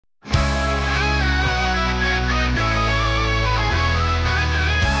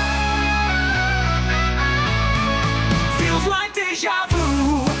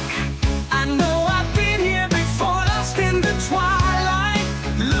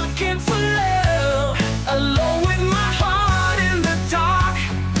looking for love, alone with my heart in the dark,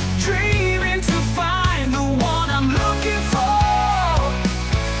 dreaming to find the one I'm looking for.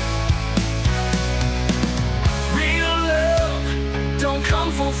 Real love don't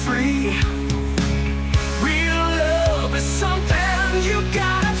come for free. Real love is something you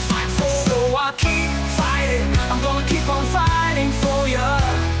gotta fight for. So I'll keep fighting, I'm gonna keep on fighting for you.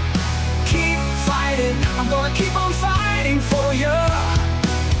 Keep fighting, I'm gonna keep on fighting for you.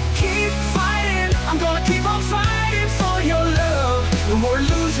 Keep fighting, I'm gonna keep on fighting for your love. No more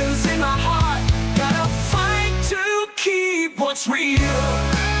illusions in my heart, gotta fight to keep what's real.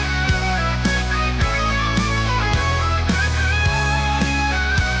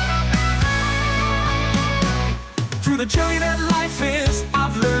 Through the journey that life is,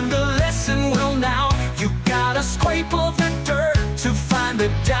 I've learned a lesson well now. You gotta scrape off the dirt to find the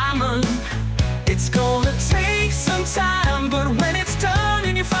diamond. It's gonna take some time, but when it's done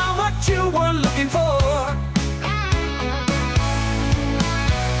and you found what you were looking for,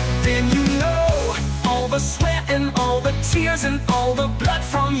 then you know all the sweat and all the tears and all the blood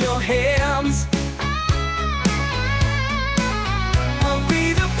from your hands will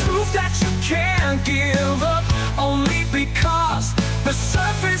be the proof that you can't give up, only because the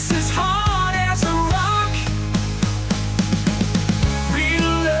surface is hard as a rock.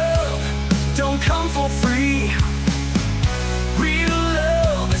 Real love don't come for free. Real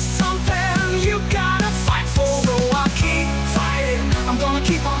love is something you gotta fight for. So I'll keep fighting, I'm gonna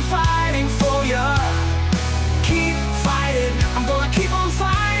keep on fighting for you. Keep fighting, I'm gonna keep on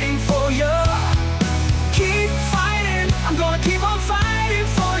fighting for you. Keep fighting, I'm gonna keep on fighting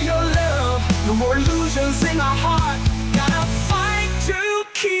for your love. No more illusions in my heart, gotta fight to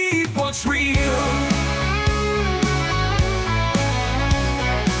keep what's real.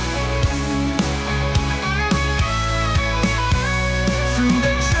 Through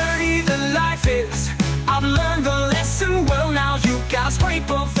the journey that life is, I've learned the lesson well now. You gotta scrape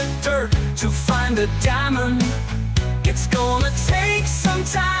off the dirt to find the diamond. It's gonna take some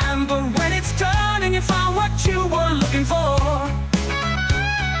time, but when it's done and you found what you were looking for,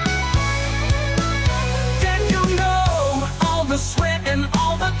 then you know all the sweat and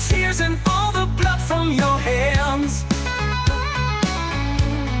all the tears and all the blood from your hands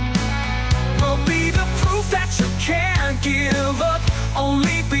will be the proof that you can't give up,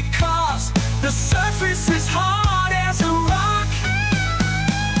 only because the surface is hard as a rock.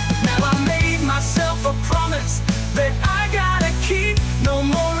 Now I made myself a promise that I gotta keep. No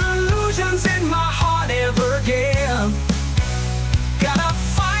more illusions in my heart ever again. Gotta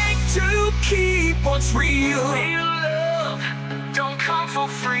fight to keep what's real. Real love don't come for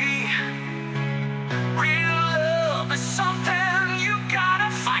free. Real love is something you gotta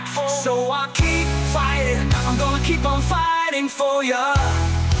fight for. So I'll keep fighting, I'm gonna keep on fighting for you.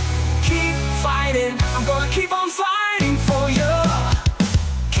 Keep fighting, I'm gonna keep on fighting for you.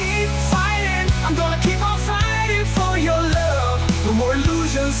 Keep fighting, I'm gonna keep on fighting for your love. No more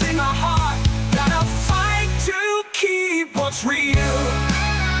illusions in my heart, gotta fight to keep what's real.